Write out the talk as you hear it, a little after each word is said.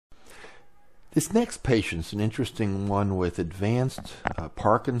This next patient's an interesting one with advanced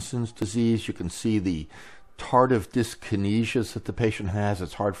Parkinson's disease. You can see the tardive dyskinesias that the patient has.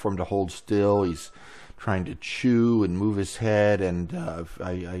 It's hard for him to hold still. He's trying to chew and move his head, and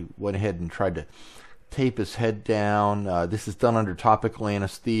I went ahead and tried to tape his head down. This is done under topical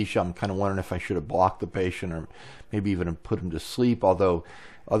anesthesia. I'm kind of wondering if I should have blocked the patient or maybe even put him to sleep, although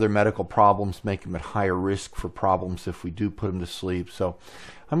other medical problems make him at higher risk for problems if we do put him to sleep. So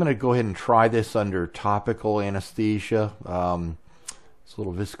I'm going to go ahead and try this under topical anesthesia. It's a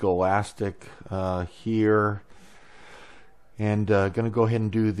little viscoelastic here, and going to go ahead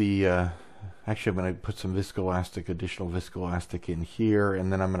and do the actually, I'm going to put some additional viscoelastic in here,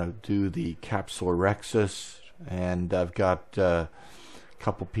 and then I'm going to do the capsulorhexis, and I've got a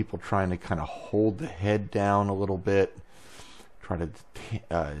couple people trying to kind of hold the head down a little bit, try to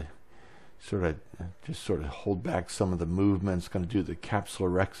sort of hold back some of the movements. Going to do the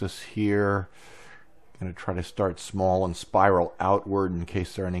capsulorhexis here. Going to try to start small and spiral outward in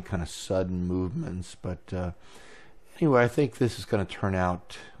case there are any kind of sudden movements, but anyway, I think this is going to turn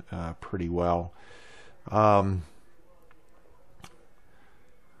out pretty well.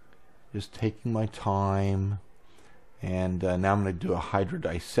 Just taking my time, and now I'm going to do a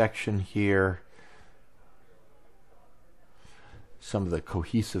hydrodissection here. Some of the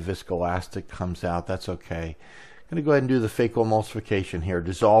cohesive viscoelastic comes out. That's okay. I'm going to go ahead and do the phacoemulsification here,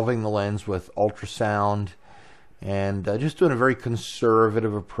 dissolving the lens with ultrasound, and just doing a very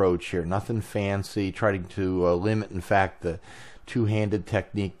conservative approach here. Nothing fancy. Trying to limit, in fact, the two-handed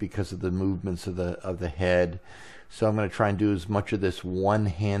technique because of the movements of the head. So I'm going to try and do as much of this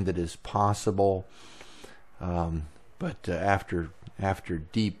one-handed as possible. But after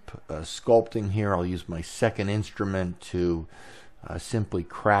deep sculpting here, I'll use my second instrument to simply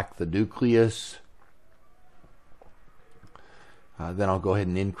crack the nucleus. Then I'll go ahead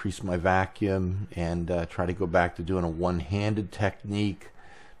and increase my vacuum and try to go back to doing a one-handed technique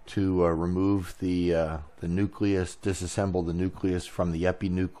to remove the nucleus, disassemble the nucleus from the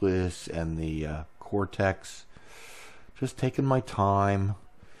epinucleus and the cortex. Just taking my time,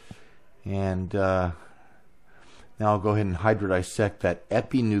 and now I'll go ahead and hydrodissect that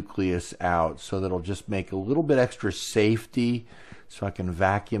epinucleus out so that it'll just make a little bit extra safety, so I can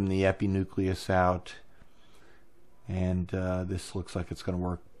vacuum the epinucleus out. And this looks like it's going to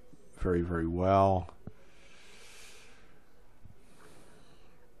work very, very well.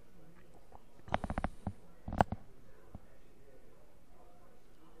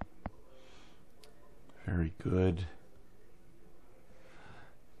 Very good.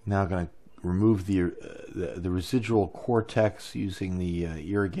 Now I'm going to remove the residual cortex using the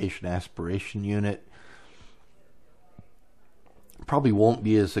irrigation aspiration unit. Probably won't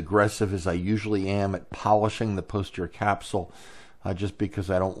be as aggressive as I usually am at polishing the posterior capsule, just because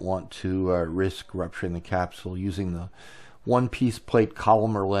I don't want to risk rupturing the capsule. Using the one-piece plate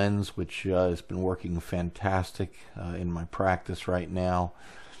Collamer lens, which has been working fantastic in my practice right now,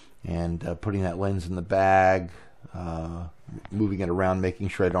 and putting that lens in the bag, moving it around, making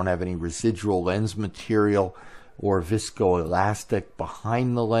sure I don't have any residual lens material or viscoelastic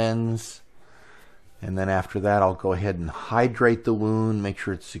behind the lens. And then after that, I'll go ahead and hydrate the wound, make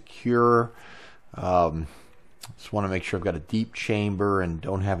sure it's secure. Just want to make sure I've got a deep chamber and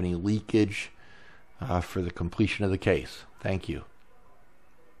don't have any leakage for the completion of the case. Thank you.